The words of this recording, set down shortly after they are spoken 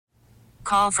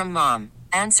call from mom.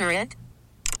 Answer it.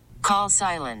 Call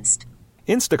silenced.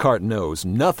 Instacart knows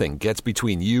nothing gets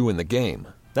between you and the game.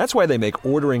 That's why they make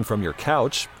ordering from your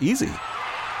couch easy.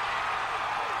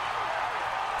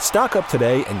 Stock up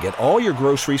today and get all your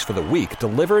groceries for the week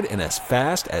delivered in as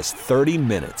fast as 30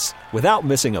 minutes without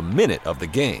missing a minute of the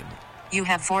game. You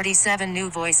have 47 new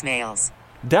voicemails.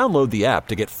 Download the app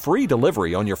to get free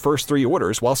delivery on your first 3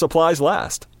 orders while supplies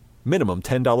last. Minimum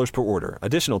 $10 per order.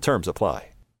 Additional terms apply.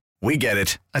 We get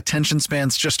it. Attention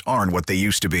spans just aren't what they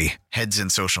used to be. Heads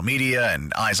in social media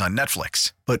and eyes on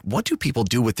Netflix. But what do people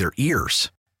do with their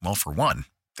ears? Well, for one,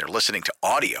 they're listening to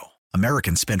audio.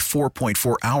 Americans spend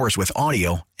 4.4 hours with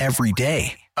audio every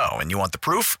day. Oh, and you want the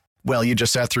proof? Well, you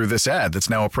just sat through this ad that's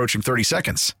now approaching 30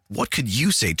 seconds. What could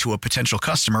you say to a potential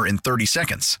customer in 30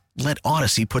 seconds? Let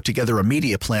Odyssey put together a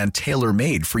media plan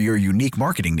tailor-made for your unique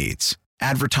marketing needs.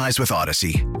 Advertise with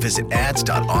Odyssey. Visit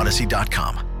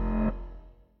ads.odyssey.com.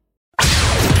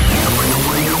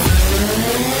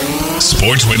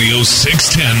 Sports Radio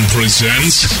 610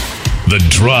 presents The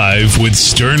Drive with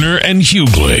Sterner and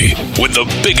Hughley. With the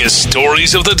biggest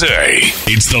stories of the day,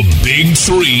 it's the Big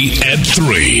 3 at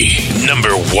 3. Number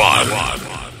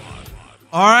 1.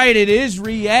 All right, it is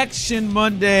Reaction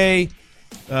Monday,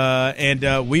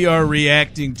 and we are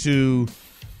reacting to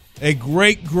a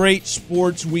great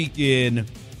sports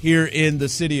weekend here in the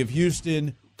city of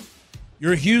Houston.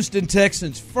 Your Houston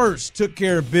Texans first took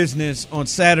care of business on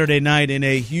Saturday night in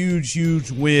a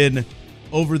huge win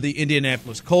over the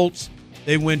Indianapolis Colts.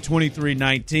 They win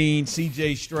 23-19.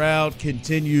 C.J. Stroud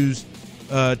continues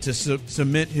to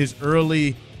cement his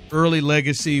early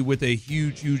legacy with a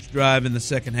huge drive in the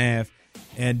second half.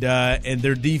 And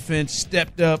their defense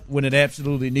stepped up when it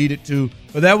absolutely needed to.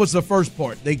 But that was the first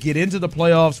part. They get into the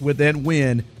playoffs with that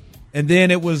win, and then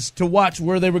it was to watch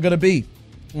where they were going to be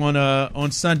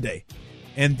on Sunday.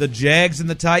 And the Jags and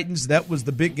the Titans, that was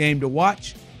the big game to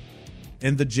watch.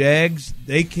 And the Jags,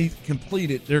 they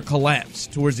completed their collapse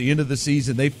towards the end of the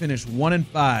season. They finished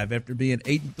 1-5 after being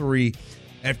 8-3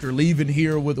 after leaving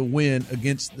here with a win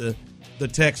against the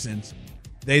Texans.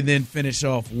 They then finish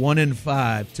off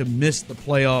 1-5 to miss the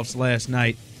playoffs last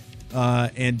night.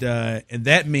 And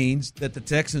that means that the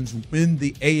Texans win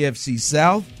the AFC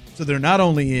South. So they're not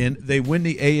only in, they win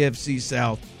the AFC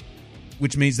South,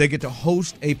 which means they get to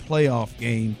host a playoff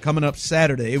game coming up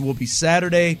Saturday. It will be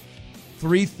Saturday,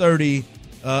 3:30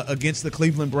 against the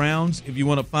Cleveland Browns. If you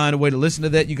want to find a way to listen to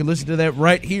that, you can listen to that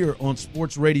right here on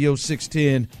Sports Radio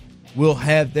 610. We'll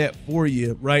have that for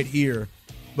you right here.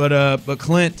 But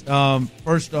Clint,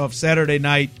 first off, Saturday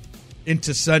night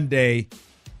into Sunday,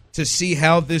 to see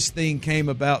how this thing came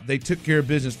about. They took care of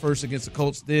business first against the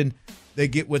Colts. Then they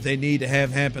get what they need to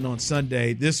have happen on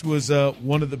Sunday. This was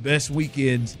one of the best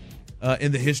weekends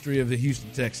in the history of the Houston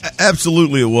Texans.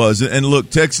 Absolutely, it was. And look,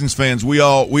 Texans fans, we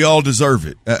all deserve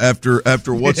it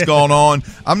after what's gone on.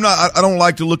 I don't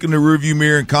like to look in the rearview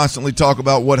mirror and constantly talk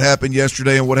about what happened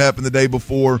yesterday and what happened the day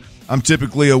before. I'm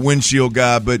typically a windshield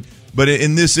guy, but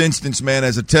in this instance, man,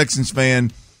 as a Texans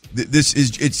fan, this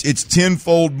is it's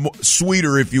tenfold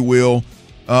sweeter, if you will,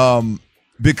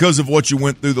 because of what you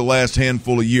went through the last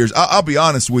handful of years. I'll be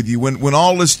honest with you, when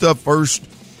all this stuff first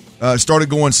started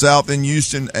going south in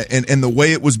Houston, and the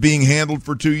way it was being handled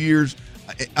for 2 years.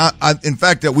 In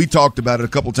fact, that we talked about it a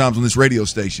couple times on this radio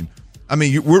station. I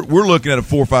mean, we're looking at a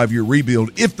 4 or 5 year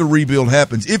rebuild if the rebuild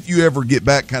happens, if you ever get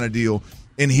back, kind of deal.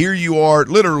 And here you are,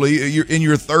 literally, you're in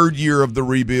your third year of the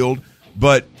rebuild.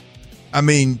 But I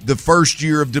mean, the first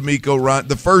year of D'Amico Ryan,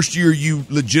 the first year you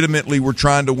legitimately were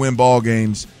trying to win ball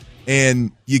games,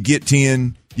 and you get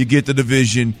 10, you get the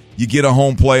division, you get a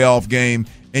home playoff game,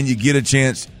 and you get a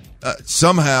chance.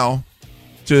 Somehow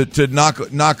to knock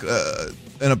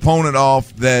an opponent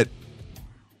off that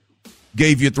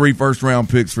gave you 3 first-round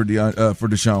picks for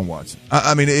Deshaun Watson.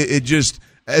 I mean, it just,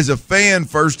 as a fan,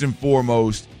 first and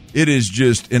foremost, it is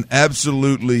just an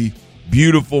absolutely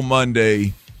beautiful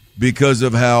Monday because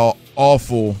of how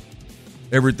awful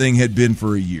everything had been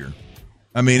for a year.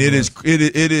 I mean,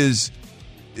 it's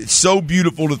so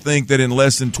beautiful to think that in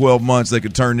less than 12 months they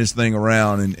could turn this thing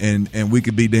around and we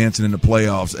could be dancing in the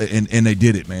playoffs, and they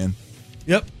did it, man.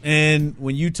 Yep, and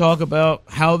when you talk about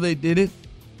how they did it,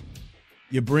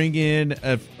 you bring in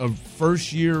a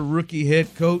first-year rookie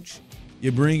head coach,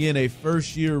 you bring in a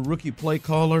first-year rookie play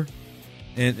caller,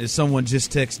 and as someone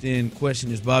just texted in,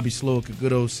 question, is Bobby Slowick a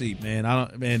good OC, man?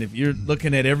 If you're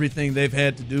looking at everything they've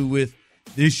had to do with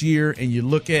this year and you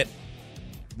look at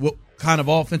what kind of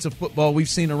offensive football we've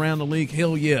seen around the league,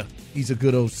 hell yeah, he's a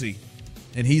good OC.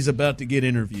 And he's about to get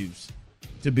interviews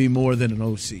to be more than an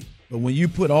OC. But when you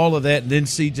put all of that, and then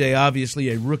CJ, obviously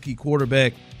a rookie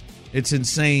quarterback, it's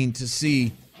insane to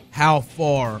see how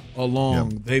far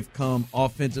along they've come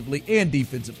offensively and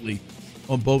defensively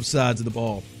on both sides of the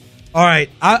ball. All right,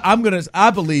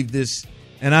 I believe this,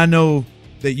 and I know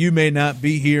that you may not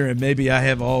be here, and maybe I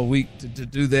have all week to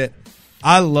do that.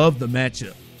 I love the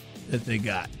matchup that they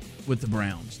got with the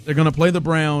Browns. They're going to play the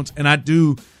Browns, and I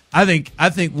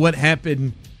think what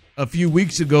happened a few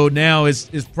weeks ago now is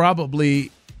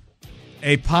probably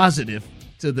a positive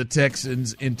to the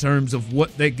Texans in terms of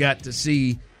what they got to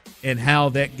see and how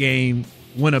that game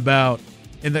went about,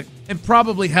 and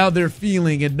probably how they're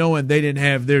feeling and knowing they didn't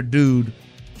have their dude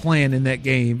playing in that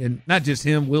game. And not just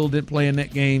him, Will didn't play in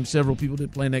that game. Several people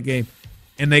didn't play in that game.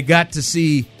 And they got to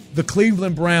see the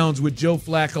Cleveland Browns with Joe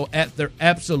Flacco at their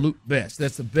absolute best.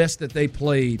 That's the best that they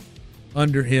played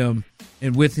under him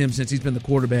and with him since he's been the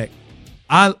quarterback.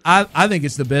 I think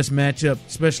it's the best matchup,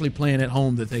 especially playing at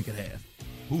home, that they could have.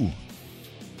 Ooh.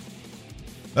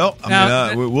 Well,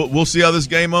 we'll see how this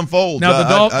game unfolds.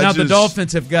 Now, the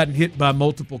Dolphins have gotten hit by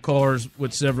multiple cars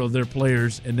with several of their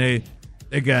players, and they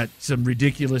got some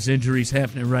ridiculous injuries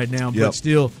happening right now. But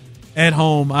still, at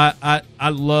home, it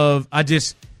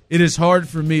is hard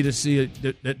for me to see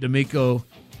that D'Amico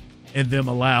and them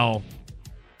allow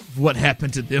what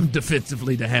happened to them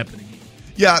defensively to happen again.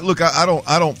 Yeah, look, I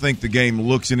don't think the game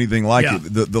looks anything like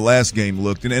it. The last game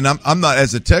looked, and I'm not,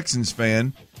 as a Texans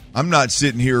fan, I'm not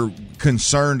sitting here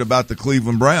concerned about the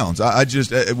Cleveland Browns. I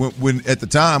just when at the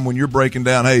time when you're breaking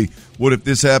down, hey, what if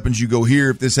this happens? You go here.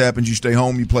 If this happens, you stay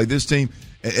home. You play this team.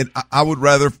 And I would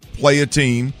rather play a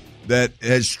team that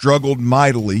has struggled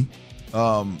mightily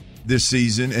this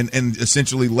season and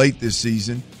essentially late this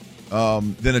season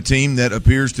than a team that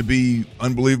appears to be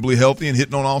unbelievably healthy and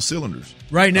hitting on all cylinders.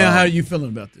 Right now, how are you feeling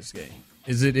about this game?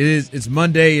 It's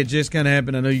Monday. It just kind of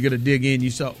happened. I know you got to dig in.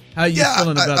 How are you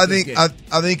feeling about this game?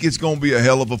 I think it's going to be a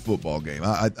hell of a football game.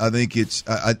 I think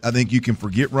you can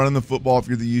forget running the football if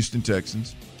you're the Houston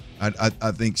Texans.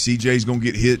 I think CJ's going to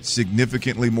get hit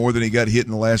significantly more than he got hit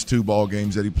in the last two ball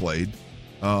games that he played.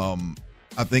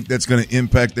 I think that's going to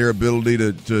impact their ability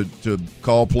to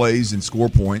call plays and score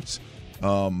points.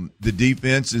 The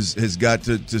defense has got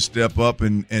to step up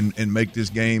and make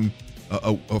this game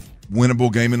a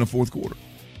winnable game in the fourth quarter.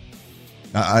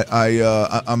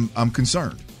 I'm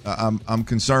concerned. I'm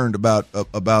concerned about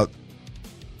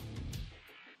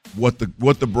what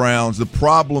the Browns, the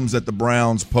problems that the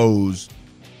Browns pose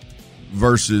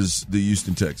versus the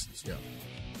Houston Texans. Yeah.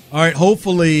 All right.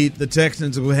 Hopefully the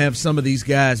Texans will have some of these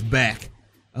guys back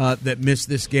that missed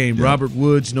this game. Yeah. Robert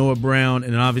Woods, Noah Brown,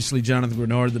 and obviously Jonathan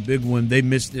Grenard, the big one. They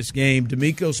missed this game.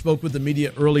 D'Amico spoke with the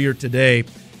media earlier today.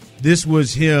 This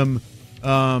was him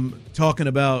talking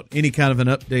about any kind of an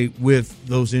update with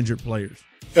those injured players.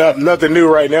 Nothing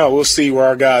new right now. We'll see where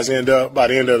our guys end up by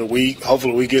the end of the week.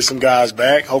 Hopefully we get some guys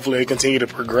back. Hopefully they continue to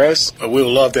progress. But we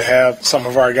would love to have some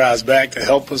of our guys back to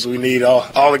help us. We need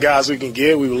all the guys we can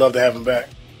get. We would love to have them back.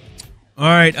 All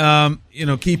right.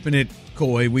 Keeping it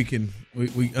coy, we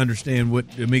understand what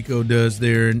D'Amico does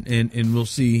there, and we'll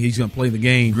see. He's going to play the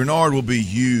game. Grenard will be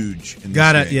huge in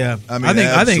this game. Yeah. I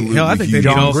think they need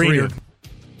all three.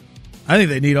 I think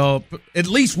they need at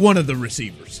least one of the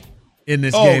receivers in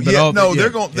this game. But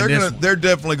they're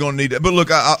definitely going to need it. But look,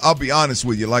 I'll be honest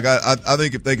with you. Like I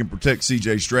think if they can protect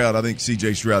C.J. Stroud, I think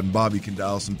C.J. Stroud and Bobby can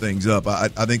dial some things up. I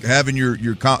think having your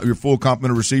full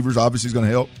complement of receivers obviously is going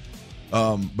to help.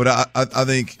 But I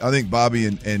think Bobby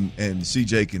and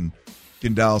C.J. can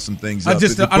dial some things up.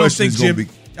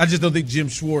 I just don't think Jim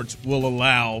Schwartz will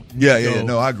allow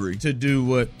I agree. to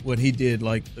do what he did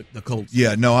like the Colts.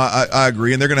 Yeah, no, I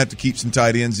agree. And they're going to have to keep some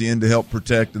tight ends in to help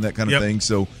protect and that kind of thing.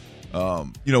 So,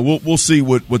 we'll see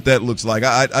what that looks like.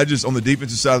 I just, on the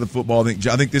defensive side of the football, I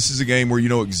think this is a game where you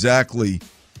know exactly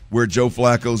where Joe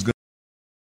Flacco's going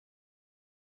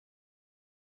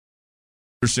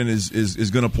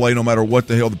is going to play no matter what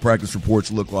the hell the practice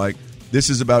reports look like. This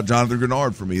is about Jonathan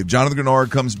Grenard for me. If Jonathan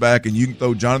Grenard comes back and you can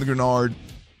throw Jonathan Grenard,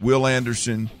 Will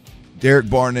Anderson, Derek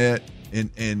Barnett,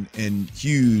 and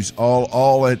Hughes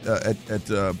all at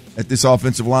this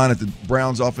offensive line, at the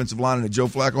Browns offensive line, and at Joe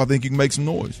Flacco, I think you can make some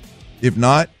noise. If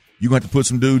not, you're going to have to put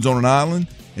some dudes on an island,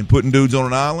 and putting dudes on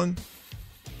an island,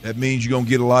 that means you're going to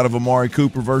get a lot of Amari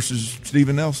Cooper versus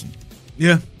Steven Nelson.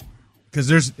 Yeah,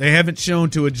 because they haven't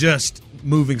shown to adjust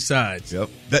moving sides.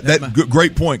 Yep,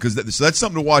 great point, because that's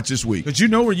something to watch this week. But you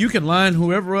know where you can line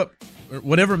whoever up, or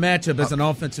whatever matchup as an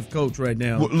offensive coach right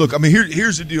now. Well, look, I mean,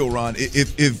 here's the deal, Ron.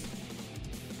 If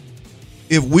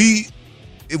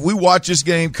we watch this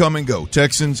game come and go,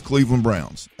 Texans, Cleveland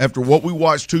Browns, after what we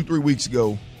watched 2-3 weeks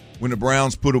ago when the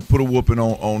Browns put a whooping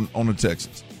on the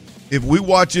Texans, if we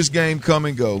watch this game come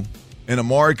and go and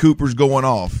Amari Cooper's going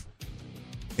off,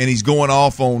 and he's going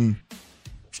off on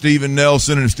Steven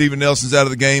Nelson, and if Steven Nelson's out of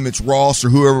the game, it's Ross or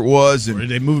whoever it was. And or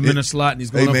they move him in a slot, and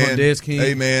he's going up on Des King.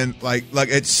 Hey, man, like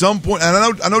at some point, and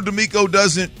I know D'Amico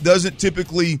doesn't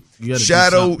typically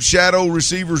shadow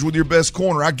receivers with your best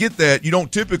corner. I get that. You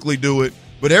don't typically do it,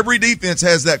 but every defense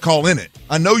has that call in it.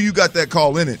 I know you got that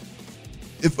call in it.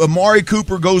 If Amari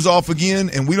Cooper goes off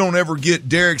again and we don't ever get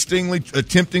Derek Stingley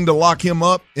attempting to lock him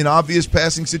up in obvious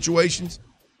passing situations,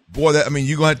 boy, that's going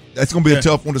to be a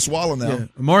tough one to swallow now. Yeah.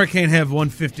 Amari can't have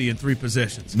 150 in 3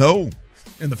 possessions. No.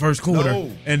 In the first quarter.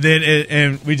 No. And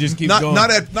then we just keep going.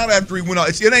 Not after he went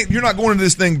out. You're not going into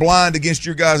this thing blind against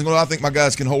your guys and going, I think my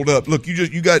guys can hold up. Look,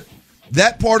 you got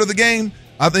that part of the game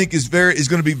I think is going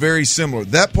to be very similar.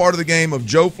 That part of the game of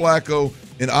Joe Flacco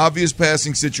in obvious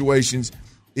passing situations,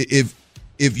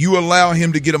 if you allow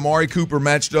him to get Amari Cooper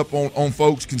matched up on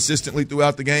folks consistently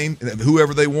throughout the game,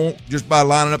 whoever they want, just by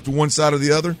lining up to one side or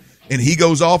the other, and he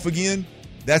goes off again,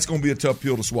 that's going to be a tough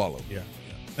pill to swallow. Yeah.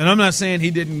 And I'm not saying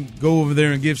he didn't go over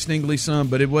there and give Stingley some,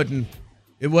 but it wasn't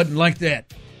like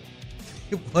that.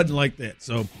 It wasn't like that.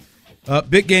 So,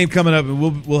 big game coming up,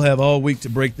 and we'll have all week to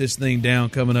break this thing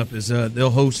down. Coming up is they'll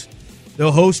host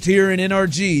here in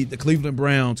NRG the Cleveland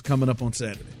Browns coming up on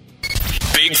Saturday.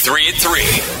 Big 3 at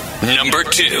 3, number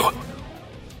 2.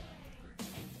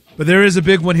 But there is a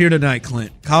big one here tonight,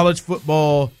 Clint. College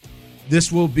football,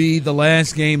 this will be the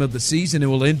last game of the season. It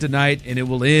will end tonight, and it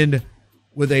will end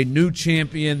with a new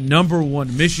champion, number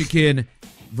 1 Michigan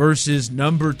versus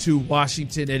number 2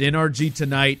 Washington at NRG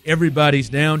tonight. Everybody's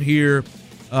down here.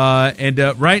 And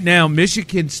right now,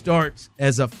 Michigan starts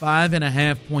as a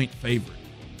 5.5-point favorite.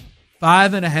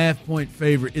 5.5-point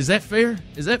favorite. Is that fair?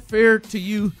 Is that fair to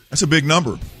you? That's a big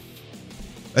number.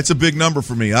 That's a big number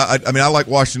for me. I mean, I like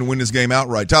Washington to win this game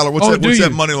outright. Tyler, what's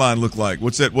that money line look like?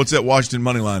 What's that Washington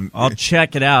money line? I'll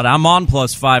check it out. I'm on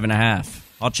plus 5.5.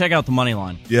 I'll check out the money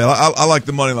line. Yeah, I like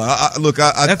the money line.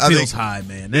 That feels high,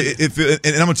 man. And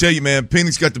I'm going to tell you, man,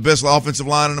 Penix got the best offensive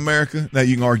line in America. Now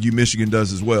you can argue Michigan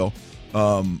does as well.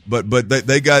 But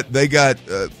they got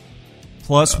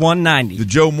plus 190. The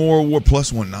Joe Moore Award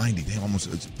plus 190. Damn,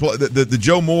 almost the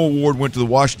Joe Moore Award went to the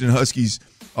Washington Huskies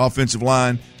offensive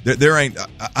line.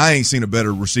 I ain't seen a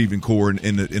better receiving core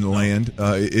in the land.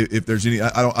 If there's any,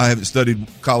 I haven't studied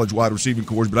college wide receiving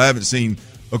cores, but I haven't seen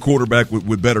a quarterback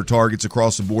with better targets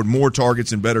across the board, more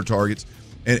targets and better targets.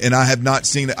 And I have not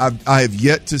seen. I have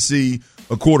yet to see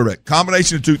a quarterback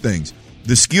combination of two things.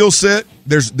 The skill set,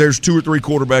 there's 2 or 3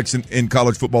 quarterbacks in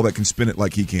college football that can spin it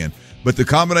like he can. But the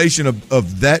combination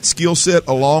of that skill set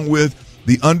along with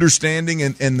the understanding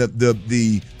and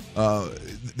the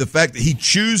fact that he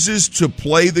chooses to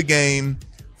play the game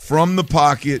from the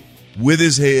pocket with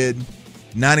his head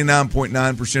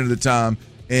 99.9% of the time,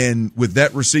 and with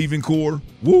that receiving core,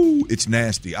 woo, it's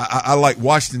nasty. I like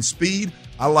Washington's speed.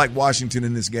 I like Washington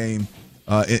in this game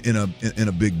in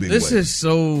a big way. This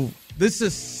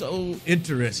is so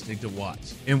interesting to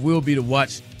watch, and will be to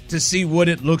watch to see what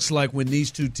it looks like when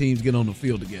these two teams get on the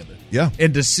field together. Yeah,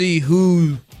 and to see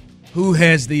who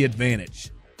has the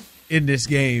advantage in this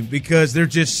game, because they're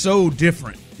just so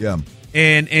different. Yeah,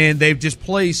 and they've just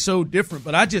played so different.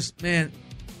 But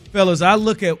fellas, I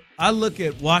look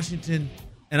at Washington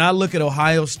and I look at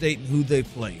Ohio State and who they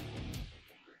played.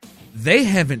 They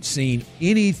haven't seen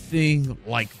anything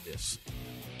like this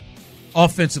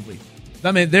offensively.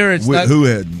 I mean, who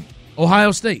had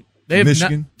Ohio State? They have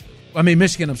Michigan.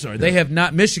 Michigan. I'm sorry. Yeah. They have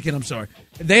not Michigan. I'm sorry.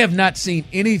 They have not seen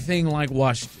anything like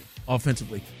Washington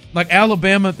offensively. Like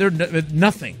Alabama, they're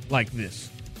nothing like this.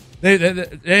 They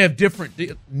have different,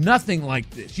 nothing like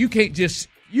this. You just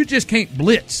can't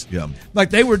blitz. Yeah. Like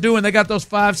they were doing. They got those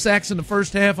 5 sacks in the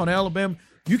first half on Alabama.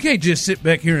 You can't just sit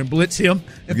back here and blitz him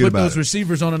and put those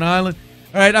receivers on an island.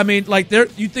 All right. I mean, like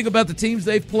you think about the teams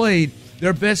they've played.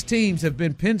 Their best teams have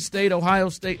been Penn State, Ohio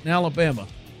State, and Alabama.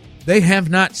 They have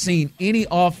not seen any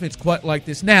offense quite like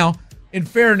this. Now, in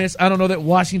fairness, I don't know that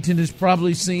Washington has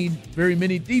probably seen very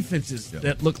many defenses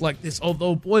that look like this,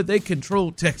 although, boy, they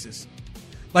controlled Texas.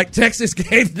 Like Texas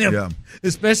gave them,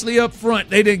 especially up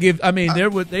front, they didn't give – I mean, there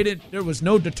was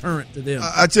no deterrent to them.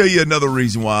 I tell you another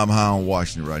reason why I'm high on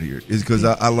Washington right here is because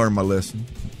I learned my lesson.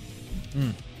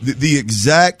 The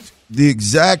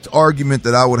exact argument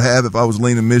that I would have if I was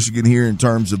leaning Michigan here in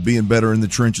terms of being better in the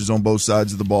trenches on both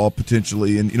sides of the ball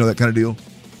potentially, and that kind of deal.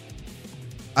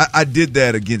 I did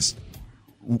that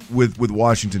with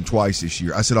Washington twice this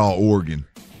year. I said, Oregon,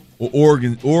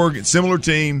 similar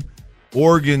team.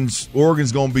 Oregon's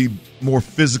going to be more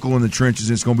physical in the trenches,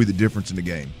 and it's going to be the difference in the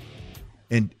game.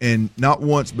 And not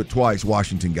once but twice,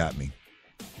 Washington got me.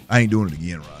 I ain't doing it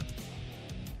again, Ron.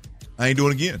 I ain't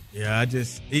doing it again. Yeah, I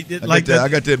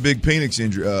got that big Penix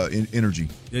energy.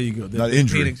 There you go. Not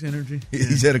injury. Penix energy.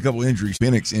 He's had a couple injuries.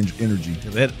 Penix energy.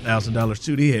 That $1,000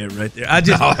 suit he had right there. No,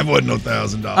 that wasn't no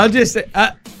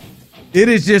 $1,000. It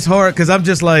is just hard because I'm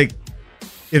just like,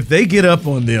 if they get up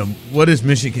on them, what is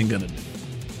Michigan gonna do?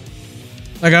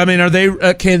 Like, I mean, are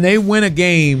they? Can they win a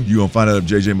game? You gonna find out if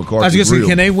J.J. McCarthy? I was gonna say,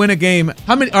 can they win a game?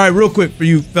 How many? All right, real quick for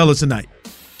you fellas tonight.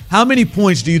 How many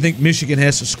points do you think Michigan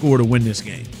has to score to win this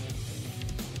game?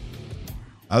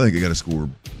 I think they got to score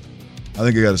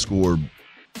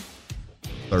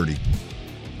 30.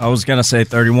 I was going to say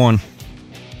 31.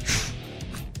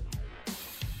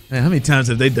 Man, how many times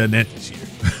have they done that this year?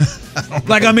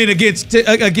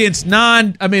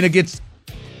 Against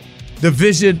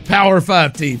Division Power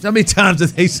 5 teams. How many times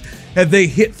have they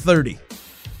hit 30?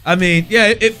 I mean, yeah,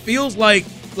 it feels like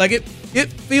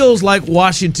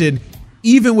Washington,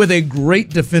 even with a great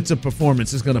defensive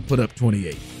performance, is going to put up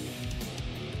 28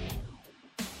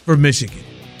 for Michigan.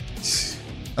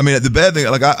 I mean, the bad thing,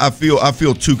 like I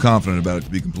feel too confident about it,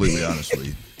 to be completely honest with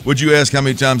you. Would you ask how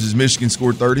many times has Michigan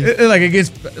scored 30?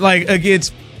 Against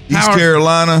East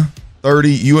Carolina,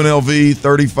 30, UNLV,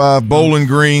 35, Bowling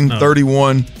Green,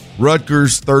 31,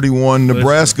 Rutgers, 31,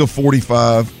 Nebraska,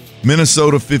 45,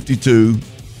 Minnesota, 52,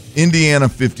 Indiana,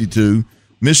 52,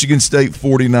 Michigan State,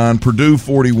 49, Purdue,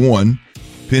 41,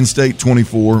 Penn State,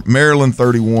 24, Maryland,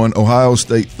 31, Ohio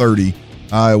State, 30,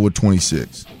 Iowa,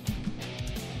 26.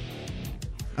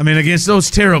 I mean, against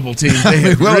those terrible teams, they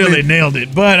have nailed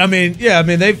it. But, I mean, yeah,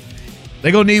 they're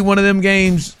going to need one of them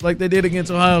games like they did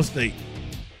against Ohio State.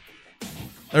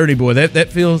 30, boy, that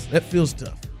feels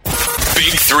tough.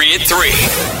 Big 3 at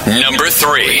 3. Number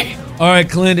 3. All right,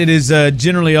 Clint, it is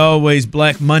generally always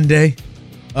Black Monday,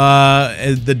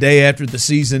 the day after the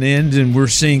season ends, and we're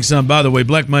seeing some. By the way,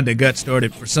 Black Monday got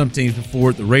started for some teams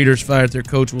before. The Raiders fired their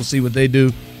coach. We'll see what they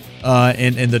do.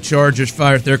 And the Chargers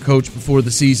fired their coach before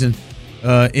the season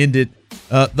ended.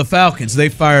 The Falcons, they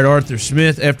fired Arthur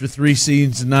Smith after 3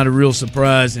 seasons, not a real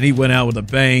surprise, and he went out with a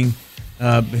bang.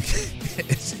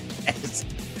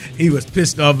 He was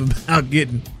pissed off about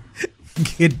getting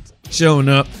shown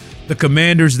up. The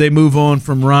Commanders, they move on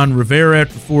from Ron Rivera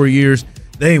after 4 years.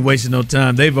 They ain't wasting no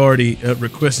time. They've already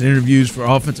requested interviews for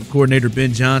offensive coordinator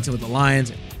Ben Johnson with the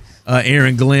Lions,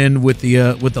 Aaron Glenn with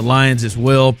the Lions as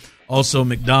well. Also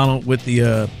McDonald with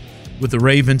the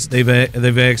Ravens. They've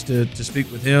asked to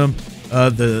speak with him.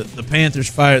 The Panthers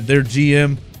fired their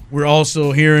GM. We're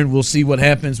also hearing, we'll see what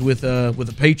happens with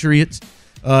the Patriots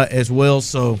as well.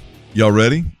 So y'all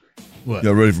ready? What?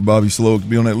 Y'all ready for Bobby Sloak to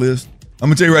be on that list? I'm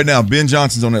gonna tell you right now, Ben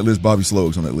Johnson's on that list. Bobby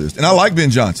Sloak's on that list, and I like Ben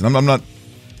Johnson. I'm not.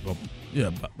 Well, yeah,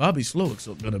 Bobby Sloak's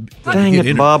gonna Dang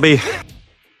it, Bobby.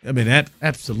 I mean, that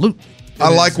absolutely. I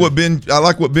like what Ben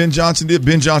Johnson did.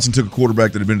 Ben Johnson took a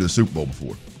quarterback that had been to the Super Bowl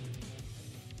before.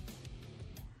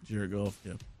 Jared Goff,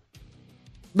 yeah.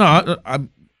 No,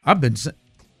 I've been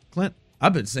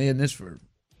saying this for a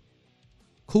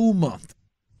cool month.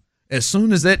 As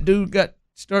soon as that dude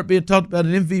start being talked about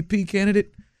an MVP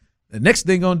candidate, the next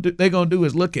thing they're gonna do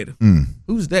is look at him.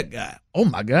 Who's that guy? Oh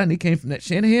my God! And he came from that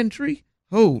Shanahan tree.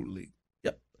 Holy,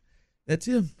 yep, that's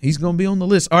him. He's gonna be on the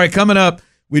list. All right, coming up,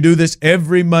 we do this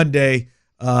every Monday,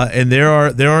 and there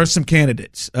are some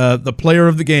candidates. The player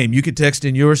of the game. You can text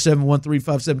in yours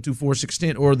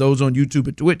 713-572-4610, or those on YouTube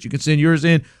and Twitch. You can send yours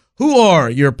in. Who are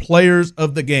your players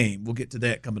of the game? We'll get to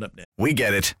that coming up next. We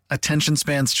get it. Attention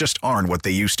spans just aren't what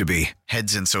they used to be.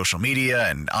 Heads in social media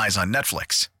and eyes on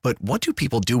Netflix. But what do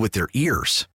people do with their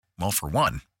ears? Well, for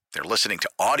one, they're listening to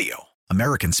audio.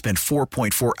 Americans spend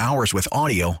 4.4 hours with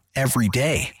audio every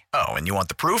day. Oh, and you want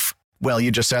the proof? Well, you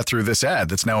just sat through this ad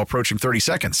that's now approaching 30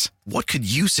 seconds. What could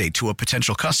you say to a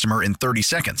potential customer in 30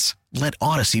 seconds? Let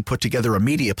Odyssey put together a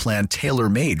media plan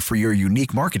tailor-made for your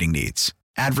unique marketing needs.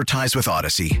 Advertise with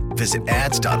Odyssey. Visit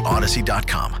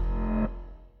ads.odyssey.com.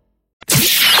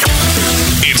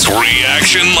 It's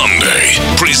Reaction Monday,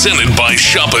 presented by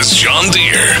Shoppers John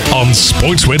Deere on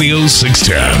Sports Radio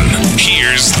 610.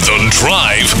 Here's The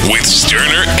Drive with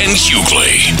Sterner and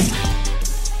Hughley.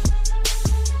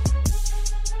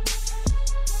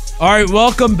 All right,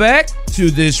 welcome back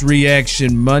to this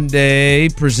Reaction Monday,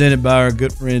 presented by our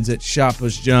good friends at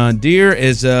Shoppers John Deere,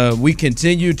 as we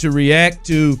continue to react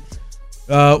to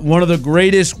one of the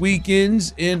greatest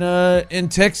weekends in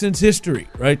Texans history.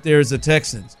 Right there is the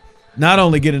Texans. Not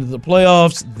only get into the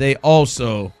playoffs, they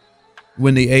also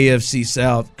win the AFC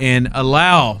South and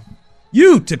allow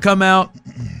you to come out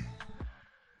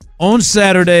on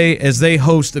Saturday as they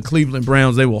host the Cleveland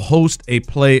Browns. They will host a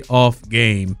playoff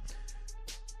game.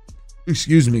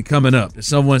 Excuse me, coming up.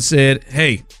 Someone said,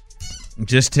 hey,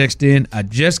 just text in. I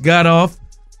just got off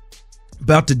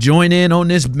About to join in on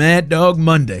this Mad Dog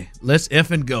Monday. Let's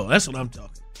effing go. That's what I'm talking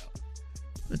about.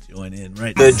 Let's join in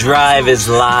right now. The drive is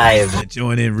live. Let's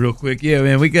join in real quick. Yeah,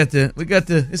 man, we got the.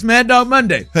 It's Mad Dog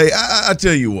Monday. Hey, I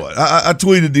tell you what. I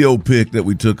tweeted the old pic that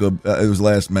we took. It was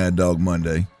last Mad Dog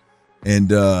Monday, and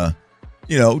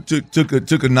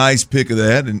took a nice pic of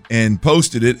that and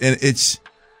posted it. And it's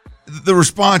the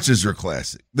responses are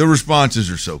classic. The responses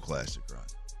are so classic, right?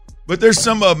 But there's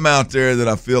some of them out there that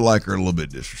I feel like are a little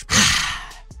bit disrespectful.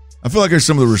 I feel like there's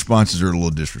some of the responses are a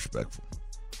little disrespectful.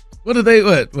 What are they?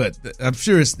 What? I'm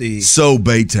sure it's the so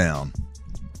Baytown,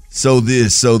 so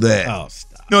this, so that. Oh,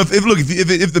 stop. No,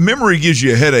 if the memory gives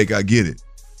you a headache, I get it.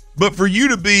 But for you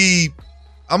to be,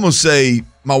 I'm gonna say,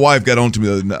 my wife got on to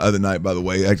me the other night, by the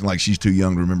way, acting like she's too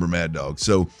young to remember Mad Dog.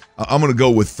 So I'm gonna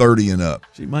go with 30 and up.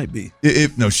 She might be.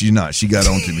 No, she's not. She got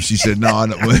on to me. She said, "No, I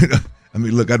don't." I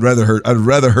mean, look, I'd rather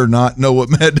her not know what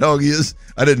Mad Dog is.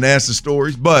 I didn't ask the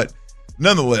stories, but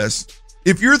nonetheless,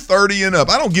 if you're 30 and up,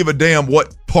 I don't give a damn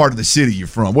what part of the city you're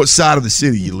from, what side of the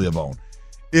city you live on.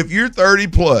 If you're 30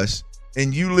 plus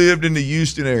and you lived in the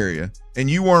Houston area and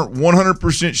you weren't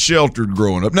 100% sheltered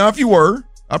growing up, now if you were,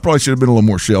 I probably should have been a little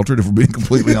more sheltered if we're being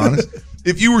completely honest.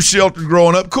 If you were sheltered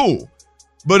growing up, cool.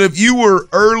 But if you were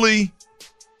early,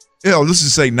 let's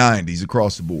just say 90s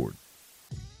across the board,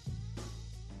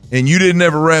 and you didn't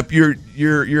ever wrap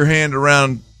your hand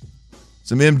around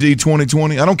some MD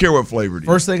 2020, I don't care what flavor it is.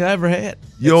 First thing I ever had.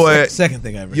 Second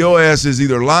thing I ever had. Your ass is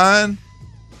either lying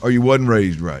or you wasn't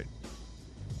raised right.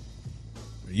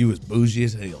 You was bougie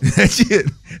as hell. That's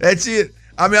it.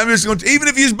 I mean, I'm just going to, even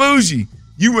if you was bougie,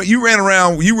 you ran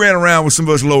around with some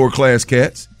of us lower class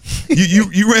cats.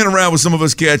 you ran around with some of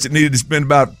us cats that needed to spend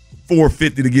about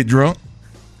 $4.50 to get drunk.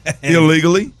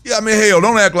 Illegally. Yeah, I mean, hell,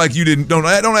 don't act like you don't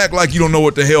act like you don't know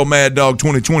what the hell Mad Dog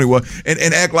 2020 was, and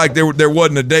act like there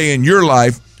wasn't a day in your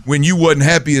life when you wasn't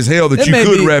happy as hell that you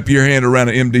could wrap your hand around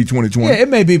an MD 2020. Yeah, it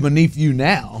may be beneath you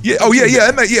now. Yeah. Oh yeah. You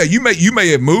may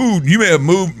have moved.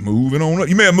 Moving on up.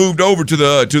 You may have moved over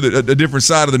to a different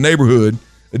side of the neighborhood,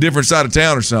 a different side of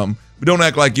town or something. But don't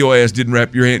act like your ass didn't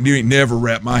wrap your hand. You ain't never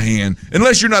wrapped my hand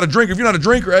unless you're not a drinker. If you're not a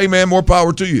drinker, hey man, more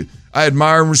power to you. I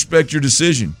admire and respect your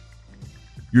decision.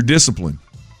 Your discipline.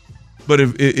 But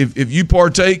if you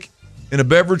partake in a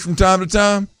beverage from time to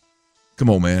time, come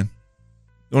on, man.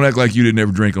 Don't act like you didn't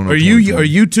ever drink on. Are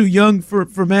you too young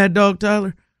for Mad Dog,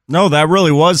 Tyler? No, that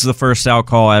really was the first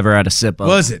alcohol I ever had a sip of.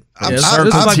 Was it? I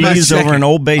served some cheese over in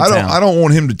Old Baytown. I don't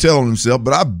want him to tell on himself,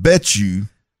 but I bet you,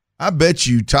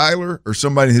 Tyler or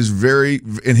somebody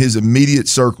in his immediate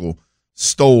circle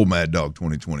stole Mad Dog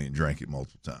 2020 and drank it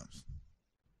multiple times.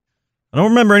 I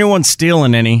don't remember anyone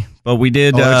stealing any, but we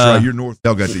did. Oh, that's right. You're north.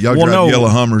 Y'all got that. Y'all drive yellow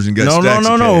Hummers and got stacks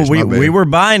of cash. We were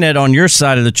buying it on your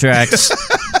side of the tracks,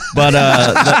 but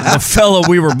the fellow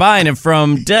we were buying it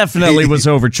from definitely was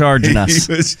overcharging us.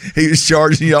 He was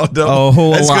charging y'all double. Oh, a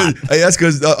whole lot. That's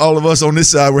because all of us on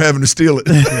this side were having to steal it.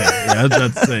 Yeah, I was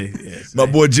about to say. My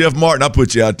boy Jeff Martin, I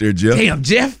put you out there, Jeff. Damn,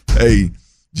 Jeff. Hey.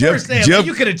 Jeff,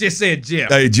 you could have just said Jeff.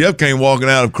 Hey, Jeff came walking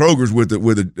out of Kroger's with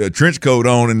a trench coat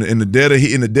on in the dead of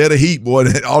heat, boy.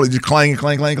 All just clang.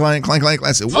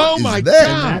 I said, "What is that?"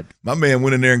 God. My man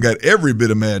went in there and got every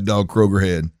bit of Mad Dog Kroger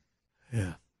had.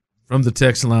 Yeah, from the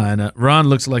text line, Ron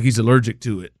looks like he's allergic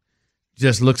to it.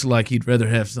 Just looks like he'd rather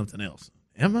have something else.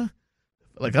 Am I?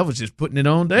 Like I was just putting it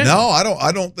on there. No,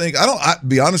 I don't think.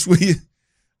 Be honest with you.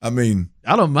 I mean,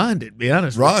 I don't mind it, be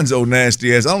honest. Ron's old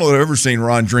nasty ass. I don't know if I've ever seen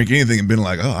Ron drink anything and been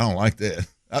like, oh, I don't like that.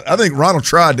 I think Ron will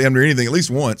try damn near anything at least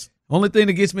once. Only thing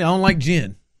that gets me, I don't like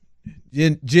gin.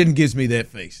 Gin gives me that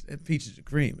face. That peaches and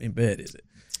cream ain't bad, is it?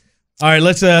 All right,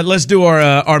 let's do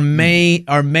our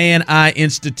Man Eye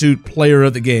Institute player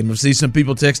of the game. We'll see some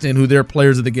people text in who their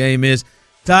players of the game is.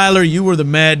 Tyler, you were the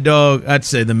Mad Dog. I'd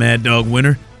say the Mad Dog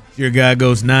winner. Your guy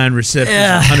goes 9 receptions,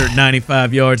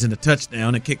 195 yards, and a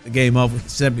touchdown, and kicked the game off with a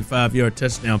 75-yard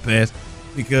touchdown pass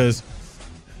because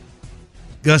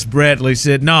Gus Bradley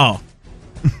said, no,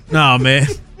 man.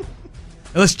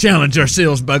 Let's challenge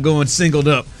ourselves by going singled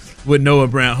up with Noah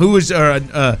Brown. Nico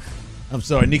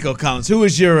Collins. Who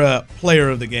is your player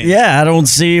of the game? Yeah, I don't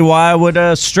see why I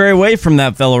would stray away from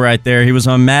that fellow right there. He was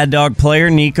a Mad Dog player,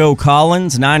 Nico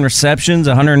Collins, 9 receptions,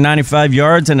 195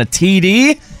 yards, and a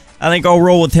TD. I think I'll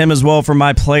roll with him as well for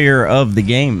my player of the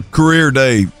game. Career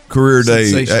day.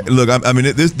 Look, I mean,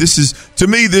 this is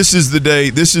the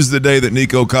day. This is the day that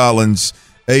Nico Collins'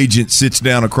 agent sits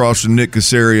down across from Nick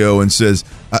Caserio and says,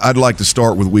 "I'd like to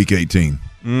start with Week 18."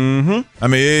 Mm-hmm. I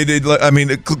mean,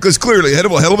 because clearly,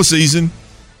 hell of a season.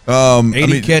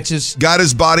 80 catches, got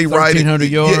his body right, 1,300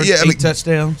 yards, 8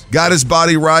 touchdowns. Got his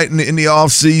body right in the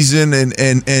offseason.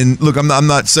 And look, I'm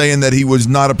not saying that he was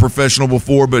not a professional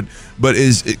before, but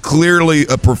is clearly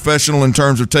a professional in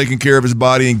terms of taking care of his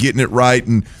body and getting it right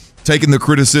and taking the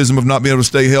criticism of not being able to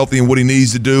stay healthy and what he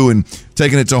needs to do and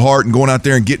taking it to heart and going out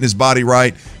there and getting his body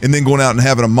right and then going out and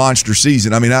having a monster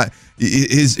season. I mean,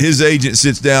 his agent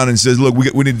sits down and says, "Look,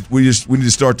 we need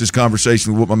to start this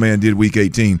conversation with what my man did week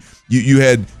 18. You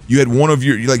had one of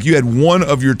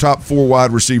your top 4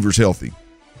 wide receivers healthy,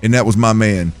 and that was my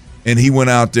man. And he went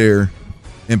out there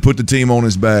and put the team on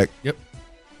his back. Yep.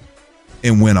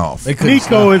 And went off.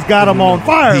 Nico has got him on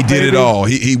fire. He did it all.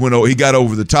 He went. He got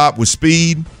over the top with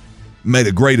speed. Made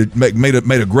a great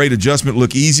adjustment.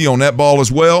 Look easy on that ball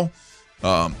as well.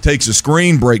 Takes a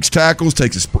screen, breaks tackles,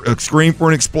 takes a screen for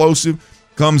an explosive,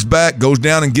 comes back, goes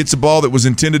down and gets a ball that was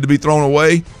intended to be thrown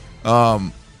away.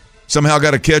 Somehow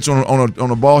got a catch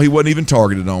on a ball he wasn't even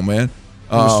targeted on, man.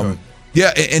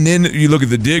 Yeah, and then you look at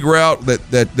the dig route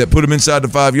that put him inside the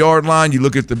 5-yard line. You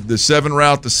look at the 7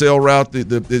 route, the sail route.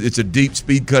 It's a deep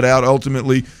speed cutout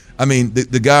ultimately. I mean,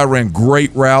 the guy ran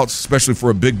great routes, especially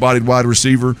for a big-bodied wide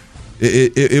receiver.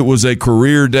 It was a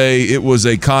career day. It was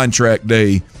a contract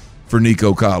day for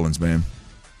Nico Collins, man.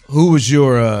 Who was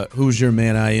your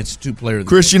Man Eye Institute player of the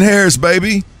Christian Harris,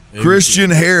 baby.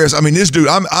 Christian Harris. I mean, this dude,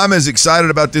 I'm as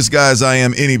excited about this guy as I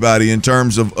am anybody in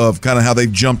terms of kind of how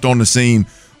they've jumped on the scene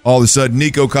all of a sudden.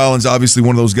 Nico Collins, obviously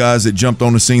one of those guys that jumped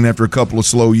on the scene after a couple of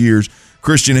slow years.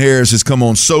 Christian Harris has come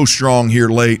on so strong here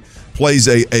late, plays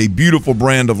a beautiful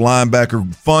brand of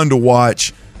linebacker, fun to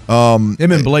watch. Him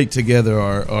and Blake together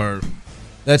are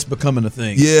that's becoming a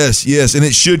thing. Yes, and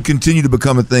it should continue to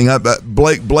become a thing.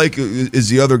 Blake is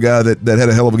the other guy that had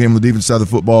a hell of a game on the defense side of the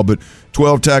football, but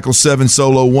 12 tackles, 7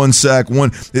 solo, 1 sack,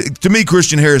 1. To me,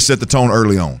 Christian Harris set the tone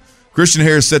early on. Christian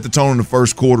Harris set the tone in the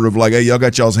first quarter of like, hey, y'all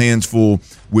got y'all's hands full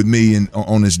with me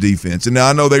on this defense. And now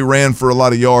I know they ran for a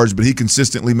lot of yards, but he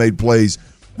consistently made plays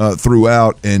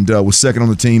throughout and was second on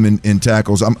the team in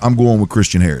tackles. I'm going with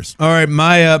Christian Harris. All right,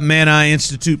 my Man Eye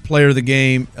Institute player of the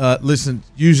game. Listen,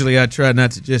 usually I try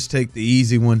not to just take the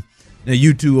easy one. Now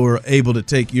you two are able to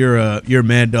take your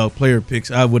Mad Dog player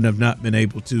picks. I wouldn't have not been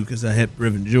able to because I had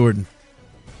Brevin Jordan.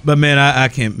 But man, I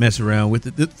can't mess around with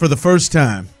it. For the first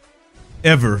time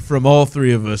ever from all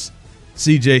three of us,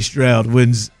 C.J. Stroud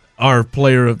wins our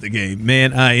player of the game.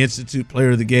 Man Eye Institute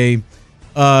player of the game.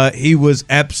 He was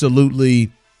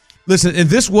absolutely. Listen, and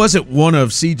this wasn't one of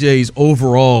CJ's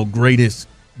overall greatest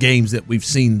games that we've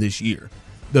seen this year.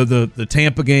 The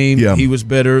Tampa game, He was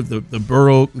better. The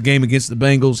Burrow game against the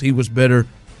Bengals, he was better.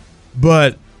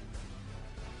 But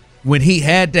when he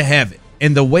had to have it,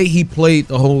 and the way he played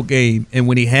the whole game, and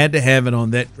when he had to have it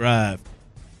on that drive,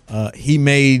 he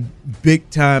made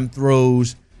big-time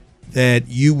throws that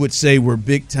you would say were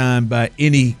big-time by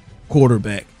any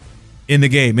quarterback in the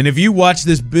game. And if you watch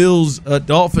this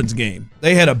Bills-Dolphins game,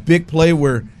 they had a big play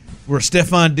where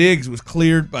Stephon Diggs was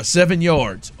cleared by 7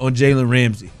 yards on Jalen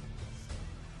Ramsey.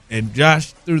 And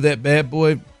Josh threw that bad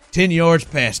boy 10 yards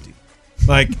past him.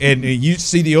 And you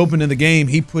see the open in the game,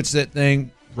 he puts that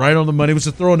thing right on the money. It was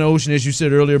a throw in the ocean, as you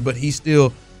said earlier, but he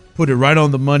still put it right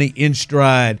on the money in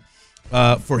stride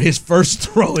for his first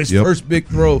throw, first big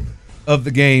throw of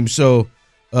the game. So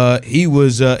he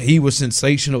was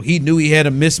sensational. He knew he had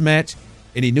a mismatch,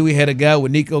 and he knew he had a guy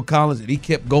with Nico Collins, and he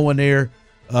kept going there,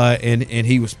 and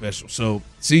he was special. So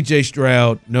C.J.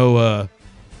 Stroud, no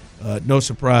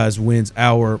surprise, wins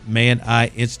our Man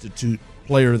Eye Institute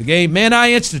player of the game. Man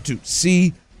Eye Institute,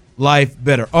 see life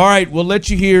better. All right, we'll let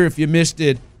you hear, if you missed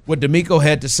it, what D'Amico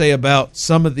had to say about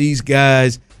some of these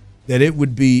guys that it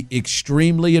would be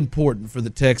extremely important for the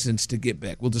Texans to get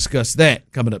back. We'll discuss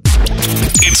that coming up.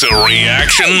 It's a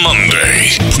Reaction Monday,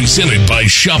 presented by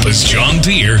Shoppers John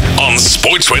Deere on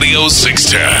Sports Radio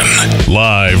 610.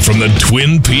 Live from the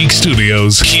Twin Peaks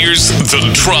studios, here's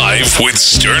The Drive with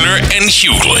Sterner and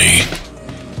Hughley.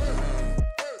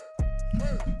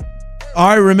 All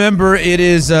right, remember, it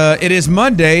is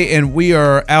Monday, and we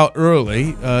are out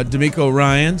early. D'Amico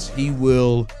Ryans, he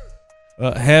will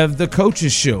have the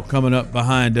coaches show coming up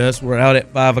behind us. We're out at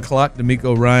 5 o'clock.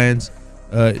 D'Amico Ryans,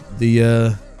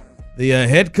 the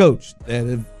head coach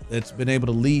that's been able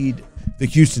to lead the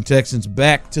Houston Texans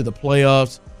back to the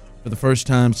playoffs for the first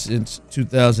time since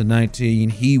 2019.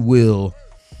 He will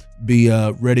be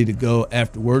ready to go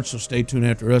afterwards, so stay tuned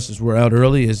after us as we're out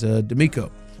early as D'Amico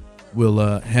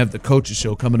will have the coaches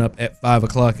show coming up at 5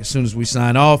 o'clock as soon as we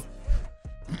sign off.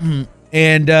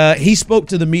 And he spoke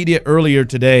to the media earlier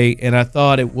today, and I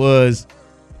thought it was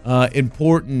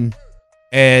important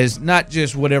as not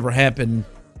just whatever happened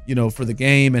for the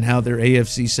game and how they're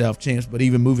AFC South champs, but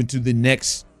even moving to the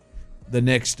next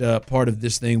part of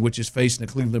this thing, which is facing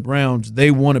the Cleveland Browns,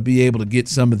 they want to be able to get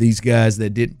some of these guys that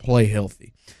didn't play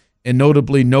healthy, and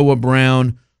notably Noah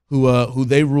Brown, who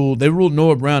they ruled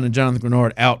Noah Brown and Jonathan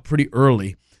Grenard out pretty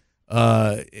early.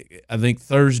 I think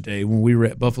Thursday when we were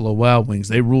at Buffalo Wild Wings,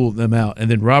 they ruled them out,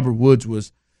 and then Robert Woods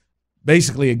was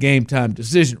basically a game time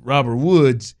decision. Robert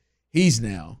Woods,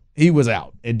 he was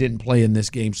out and didn't play in this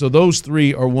game. So those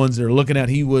three are ones that are looking at.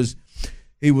 He was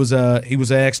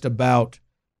asked about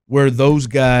where those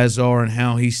guys are and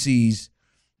how he sees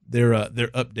their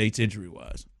updates injury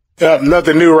wise.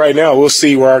 Nothing new right now. We'll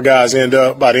see where our guys end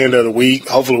up by the end of the week.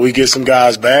 Hopefully we get some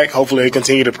guys back. Hopefully they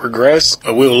continue to progress.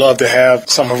 But we would love to have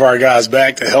some of our guys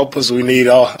back to help us. We need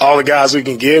all the guys we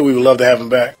can get. We would love to have them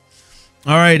back.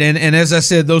 All right, and as I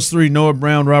said, those three, Noah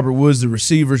Brown, Robert Woods, the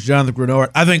receivers, Jonathan Grenard,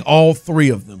 I think all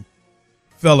three of them,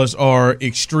 fellas, are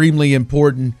extremely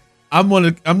important. I'm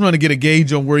gonna get a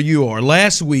gauge on where you are.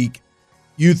 Last week,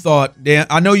 you thought, Dan,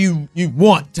 I know you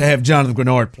want to have Jonathan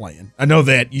Grenard playing. I know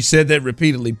that. You said that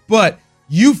repeatedly. But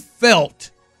you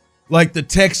felt like the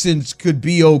Texans could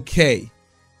be okay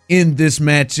in this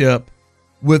matchup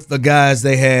with the guys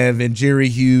they have and Jerry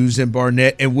Hughes and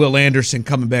Barnett and Will Anderson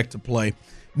coming back to play.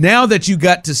 Now that you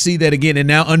got to see that again and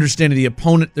now understanding the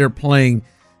opponent they're playing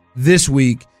this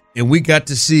week, and we got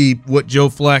to see what Joe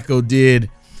Flacco did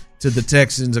to the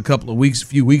Texans a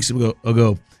few weeks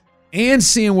ago, and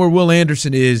seeing where Will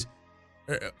Anderson is,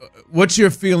 what's your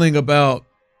feeling about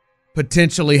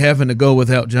potentially having to go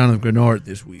without Jonathan Grenard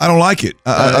this week? I don't like it.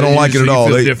 I don't like it at all.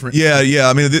 Different. Yeah.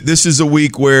 I mean, this is a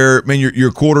week where, man,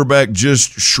 your quarterback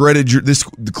just shredded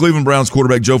the Cleveland Browns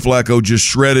quarterback, Joe Flacco, just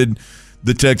shredded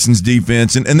the Texans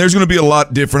defense. And there's going to be a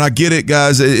lot different. I get it,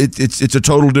 guys. It's a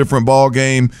total different ball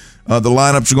game. The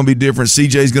lineups are going to be different.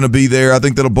 CJ's going to be there. I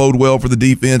think that'll bode well for the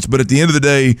defense. But at the end of the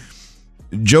day,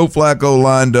 Joe Flacco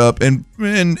lined up and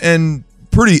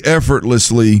pretty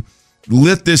effortlessly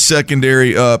lit this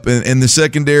secondary up, and the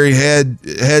secondary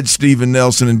had Steven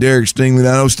Nelson and Derek Stingley.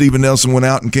 I know Steven Nelson went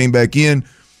out and came back in,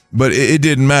 but it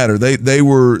didn't matter. They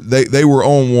were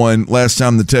on one last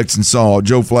time the Texans saw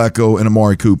Joe Flacco and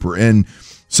Amari Cooper, and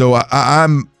so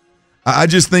I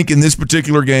just think in this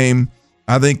particular game,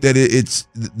 I think that it's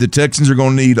the Texans are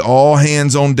going to need all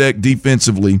hands on deck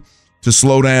defensively to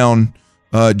slow down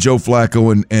Joe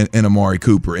Flacco and Amari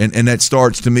Cooper. And that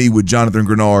starts to me with Jonathan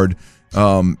Grenard.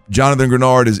 Jonathan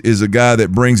Grenard is a guy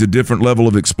that brings a different level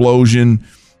of explosion,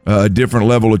 a different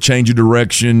level of change of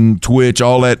direction, twitch,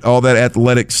 all that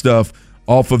athletic stuff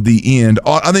off of the end.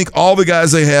 I think all the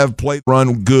guys they have play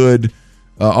run good.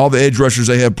 All the edge rushers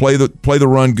they have play the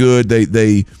run good.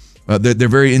 They're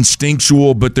very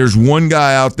instinctual, but there's one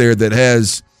guy out there that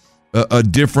has a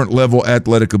different level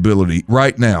athletic ability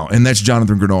right now, and that's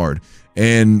Jonathan Grenard.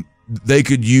 And they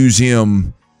could use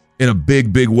him in a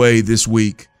big way this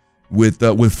week with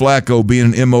Flacco being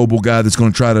an immobile guy that's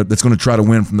going to try to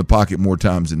win from the pocket more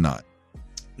times than not.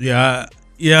 Yeah,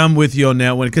 I'm with you on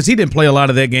that one because he didn't play a lot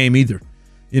of that game either.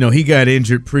 He got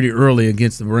injured pretty early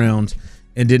against the Browns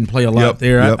and didn't play a lot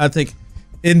there. Yep. I think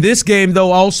in this game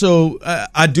though, also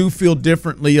I do feel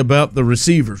differently about the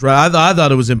receivers. Right, I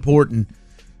thought it was important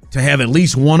to have at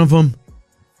least one of them.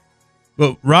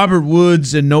 But Robert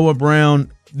Woods and Noah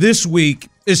Brown this week,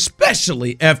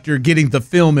 especially after getting the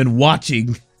film and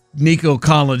watching Nico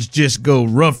Collins just go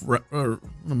rough. What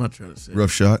am I trying to say?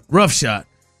 Rough shot. Rough shot.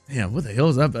 Damn, what the hell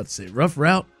was I about to say? Rough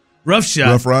route? Rough shot.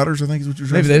 Rough Riders, I think is what you're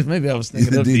saying. Maybe I was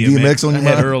thinking of DMX on your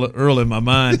mind? I had Earl in my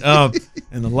mind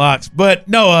and the locks. But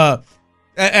no,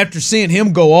 after seeing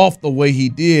him go off the way he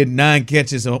did, 9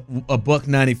 catches, a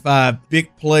 $195,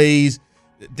 big plays,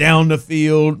 down the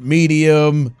field,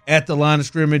 medium, at the line of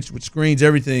scrimmage with screens,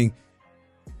 everything.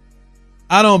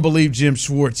 I don't believe Jim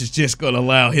Schwartz is just going to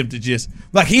allow him to just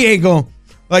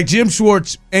Jim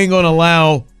Schwartz ain't going to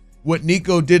allow what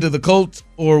Nico did to the Colts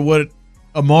or what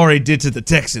Amari did to the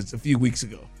Texans a few weeks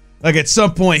ago. Like at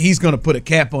some point he's going to put a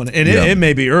cap on it, and it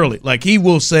may be early. Like he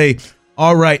will say,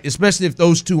 all right, especially if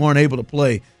those two aren't able to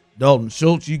play. Dalton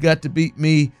Schultz, you got to beat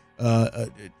me.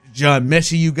 John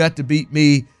Mechie, you got to beat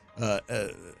me.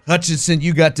 Hutchinson,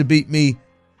 you got to beat me.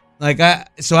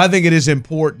 So I think it is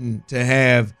important to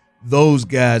have those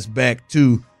guys back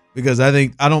too, because I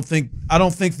don't think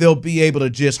they'll be able to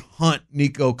just hunt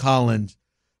Nico Collins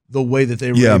the way that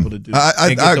they were able to do.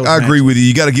 I agree with you.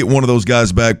 You got to get one of those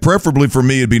guys back. Preferably for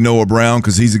me, it'd be Noah Brown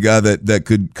because he's a guy that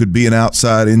could be an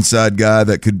inside guy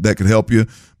that could help you.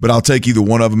 But I'll take either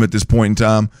one of them at this point in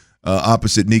time.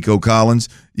 Opposite Nico Collins,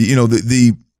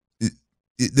 the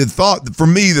thought for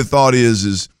me, the thought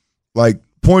is like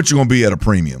points are going to be at a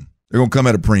premium. They're going to come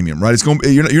at a premium, right?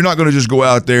 You're not going to just go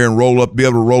out there and be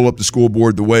able to roll up the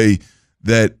scoreboard the way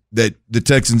that the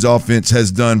Texans offense has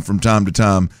done from time to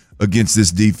time against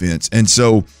this defense. And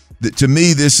so to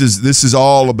me, this is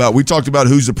all about, we talked about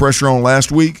who's the pressure on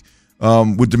last week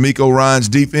with DeMeco Ryans'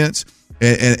 defense.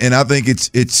 And I think it's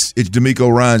DeMeco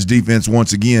Ryans' defense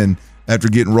once again after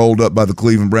getting rolled up by the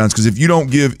Cleveland Browns. Because if you let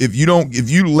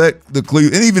the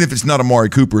Cleveland, and even if it's not Amari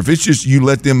Cooper, if it's just you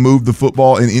let them move the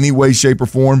football in any way, shape, or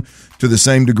form to the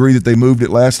same degree that they moved it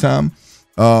last time,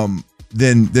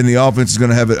 then the offense is going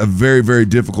to have a very, very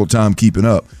difficult time keeping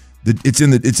up. It's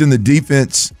in the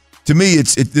defense. To me,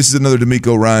 this is another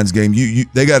DeMeco Ryans game.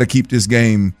 They got to keep this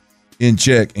game in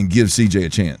check and give CJ a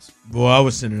chance. Boy, I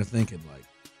was sitting there thinking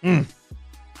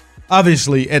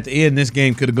obviously at the end this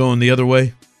game could have gone the other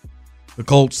way. The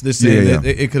Colts,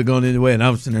 it could have gone either way, and I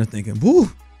was sitting there thinking, who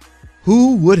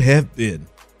would he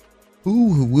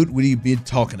be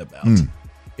talking about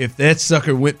if that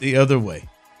sucker went the other way?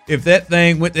 If that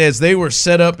thing went as they were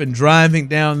set up and driving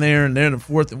down there, and they're in the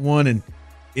 4th and 1, and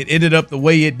it ended up the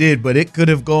way it did, but it could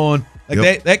have gone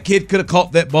that kid could have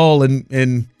caught that ball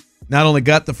and not only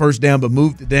got the first down but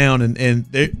moved it down, and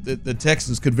the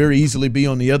Texans could very easily be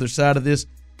on the other side of this.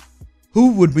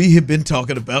 Who would we have been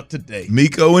talking about today?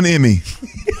 Miko and Emmy.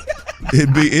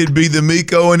 It'd be the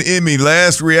Miko and Emmy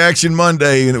last reaction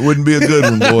Monday, and it wouldn't be a good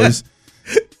one, boys.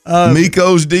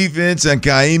 Miko's defense and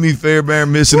Kaimi Fairbairn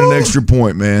missing an extra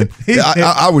point, man.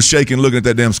 I was shaking looking at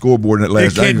that damn scoreboard in that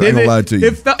last. I ain't gonna lie to you.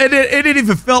 It didn't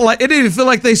even feel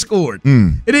like they scored.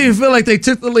 It didn't even feel like they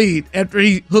took the lead after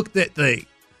he hooked that thing.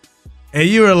 And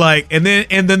you were like, and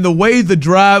then the way the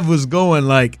drive was going,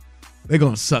 like, they're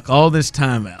gonna suck all this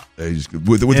time out. They just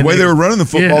with the way they were running the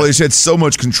football, they just had so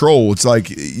much control. It's like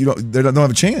they don't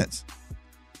have a chance.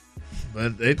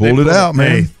 But they pulled it out,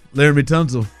 man. Hey, Laramie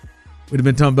Tunsil, we'd have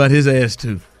been talking about his ass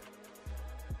too.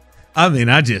 I mean,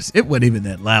 it wasn't even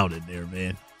that loud in there,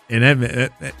 man. And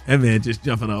that man just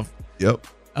jumping off. Yep.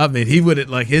 I mean, he would have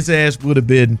his ass would have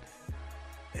been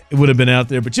out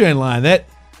there. But you ain't lying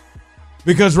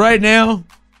because right now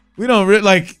we don't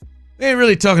they ain't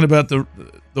really talking about the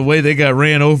way they got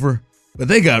ran over, but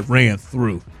they got ran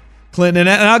through. Clinton,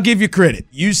 and I'll give you credit.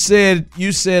 You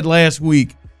said last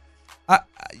week,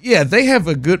 they have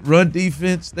a good run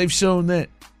defense. They've shown that.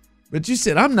 But you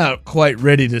said, I'm not quite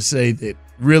ready to say that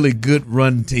really good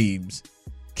run teams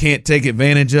can't take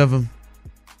advantage of them.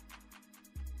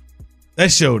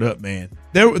 That showed up, man.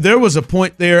 There was a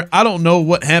point there. I don't know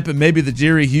what happened. Maybe the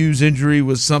Jerry Hughes injury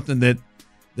was something that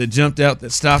jumped out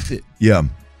that stopped it. Yeah.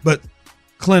 But,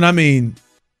 Clint, I mean,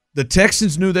 the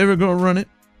Texans knew they were going to run it.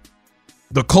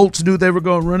 The Colts knew they were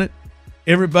going to run it.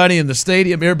 Everybody in the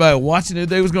stadium, everybody watching it,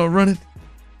 they was going to run it.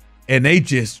 And they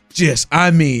just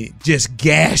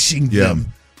gashing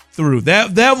them through.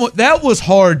 That was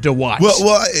hard to watch.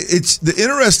 Well, it's the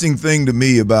interesting thing to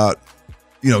me about,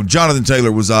 Jonathan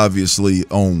Taylor was obviously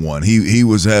on one. He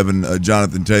was having a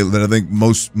Jonathan Taylor that I think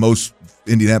most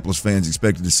Indianapolis fans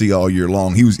expected to see all year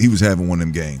long. He was having one of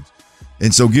them games.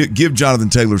 And so give Jonathan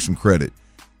Taylor some credit.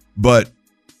 But,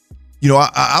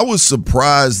 I was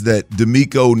surprised that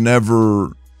DeMeco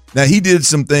never – now, he did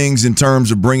some things in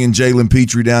terms of bringing Jalen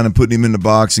Petrie down and putting him in the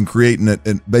box and creating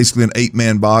basically an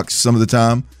 8-man box some of the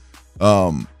time.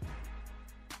 But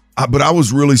I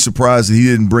was really surprised that he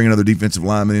didn't bring another defensive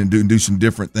lineman in and do some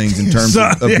different things in terms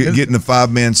of getting a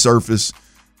 5-man surface.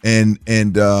 And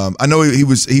I know he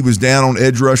was down on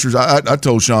edge rushers. I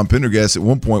told Sean Pendergast at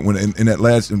one point when in that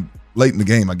late in the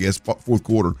game, I guess, fourth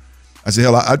quarter, I said,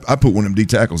 hell, I put one of them D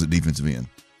tackles at defensive end.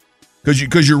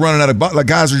 Because you're running out of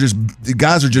guys are just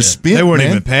spent. They weren't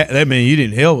even. That mean you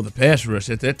didn't hell with the pass rush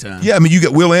at that time. Yeah, I mean you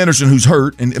got Will Anderson who's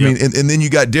hurt, and and then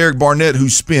you got Derek Barnett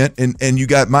who's spent, and you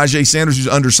got Myjai Sanders who's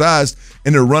undersized,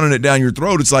 and they're running it down your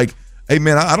throat. It's like, hey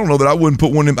man, I don't know that I wouldn't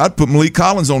put one of them. I'd put Malik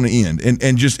Collins on the end and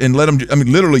let him. I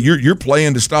mean, literally, you're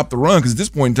playing to stop the run because at this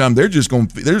point in time they're just going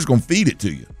to feed it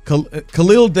to you.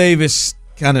 Khalil Davis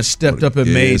kind of stepped up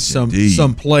and made some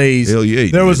plays. Hell yeah,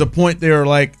 there was a point there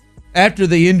like. After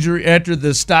the injury, after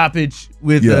the stoppage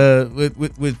with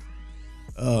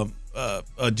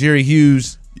Jerry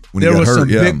Hughes,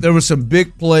 there was some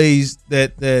big plays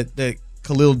that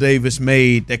Khalil Davis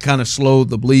made that kind of slowed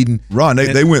the bleeding. Ron,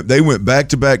 they went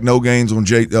back-to-back no gains on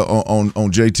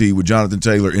JT with Jonathan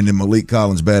Taylor, and then Malik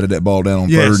Collins batted that ball down on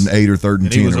 3rd and 8 or 3rd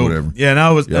and 10 or whatever. Yeah, and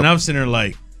I was sitting there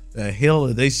like, the hell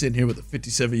are they sitting here with a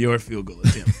 57-yard field goal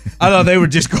attempt? I thought they were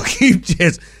just going to keep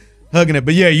just hugging it.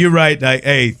 But yeah, you're right. Like,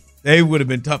 hey. They would have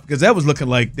been tough because that was looking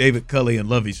like David Culley and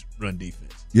Lovey's run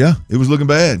defense. Yeah, it was looking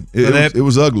bad. It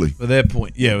was ugly. For that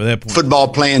point, Football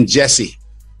playing Jesse.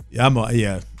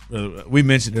 Yeah, we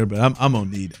mentioned her, but I'm gonna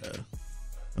need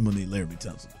I'm gonna need Larry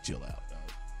Tunsil to chill out. Dog.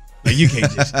 Like you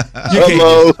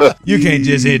can't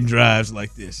just hit drives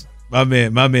like this. My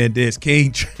man, Des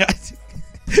King tried to.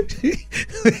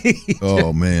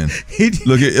 Oh man!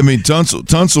 Look,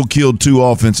 Tunsil killed 2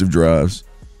 offensive drives.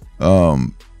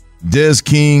 Des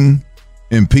King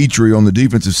and Petrie on the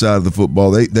defensive side of the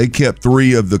football. They kept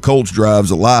 3 of the Colts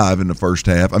drives alive in the first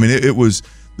half. I mean, it was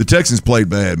the Texans played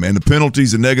bad, man. The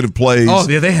penalties, the negative plays,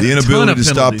 they had the inability to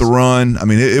stop the run. I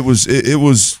mean, it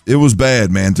was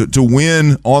bad, man. To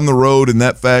win on the road in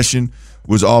that fashion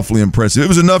was awfully impressive. It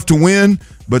was enough to win,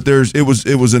 but it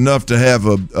was enough to have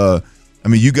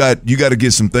you got to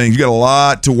get some things. You got a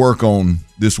lot to work on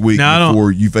this week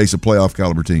before you face a playoff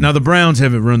caliber team. Now the Browns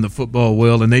haven't run the football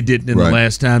well, and they didn't in the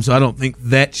last time, so I don't think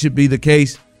that should be the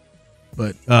case.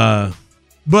 But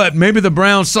maybe the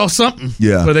Browns saw something.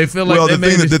 Yeah, where they feel like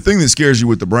the thing that scares you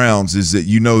with the Browns is that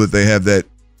you know that they have that's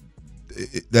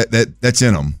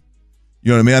in them. You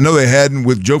know what I mean? I know they hadn't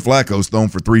with Joe Flacco's thrown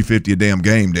for 350 a damn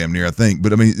game, damn near. I think,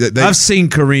 but I mean, I've seen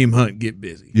Kareem Hunt get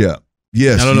busy. Yeah.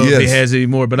 Yes, I don't know if he has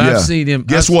anymore, but I've seen him.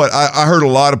 Guess what? I heard a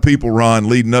lot of people, Ron,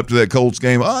 leading up to that Colts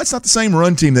game. Oh, it's not the same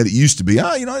run team that it used to be.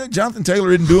 Jonathan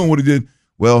Taylor isn't doing what he did.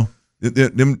 Well,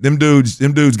 them dudes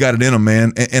got it in them,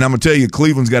 man. And I'm gonna tell you,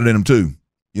 Cleveland's got it in them too.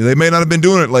 They may not have been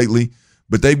doing it lately,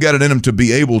 but they've got it in them to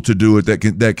be able to do it.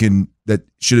 That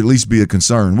should at least be a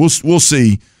concern. We'll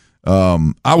see.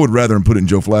 I would rather put it in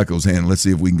Joe Flacco's hand. Let's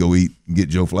see if we can go eat and get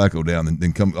Joe Flacco down, and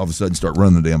then come all of a sudden start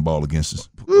running the damn ball against us.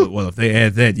 Well, if they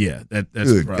add that, that's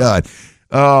good God.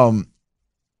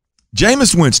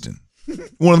 Jameis Winston,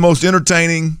 one of the most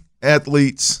entertaining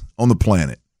athletes on the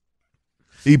planet.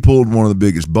 He pulled one of the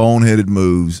biggest boneheaded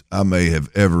moves I may have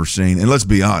ever seen. And let's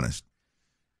be honest,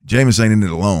 Jameis ain't in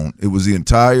it alone. It was the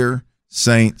entire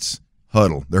Saints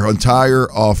huddle, their entire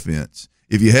offense.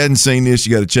 If you hadn't seen this,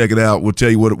 you got to check it out. We'll tell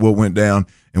you what went down,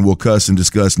 and we'll cuss and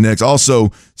discuss next.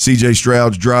 Also, C.J.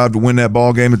 Stroud's drive to win that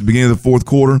ball game at the beginning of the fourth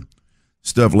quarter.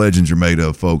 Stuff legends are made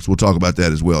of, folks. We'll talk about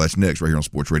that as well. That's next right here on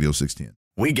Sports Radio 610.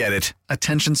 We get it.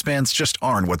 Attention spans just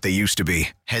aren't what they used to be.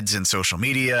 Heads in social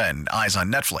media and eyes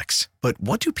on Netflix. But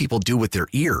what do people do with their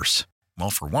ears? Well,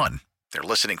 for one, they're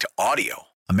listening to audio.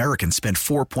 Americans spend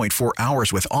 4.4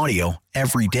 hours with audio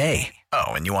every day.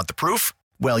 Oh, and you want the proof?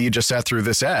 Well, you just sat through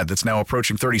this ad that's now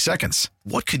approaching 30 seconds.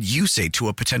 What could you say to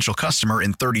a potential customer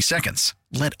in 30 seconds?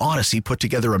 Let Odyssey put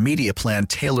together a media plan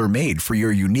tailor-made for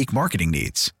your unique marketing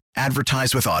needs.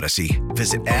 Advertise with Odyssey.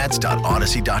 Visit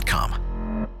ads.odyssey.com.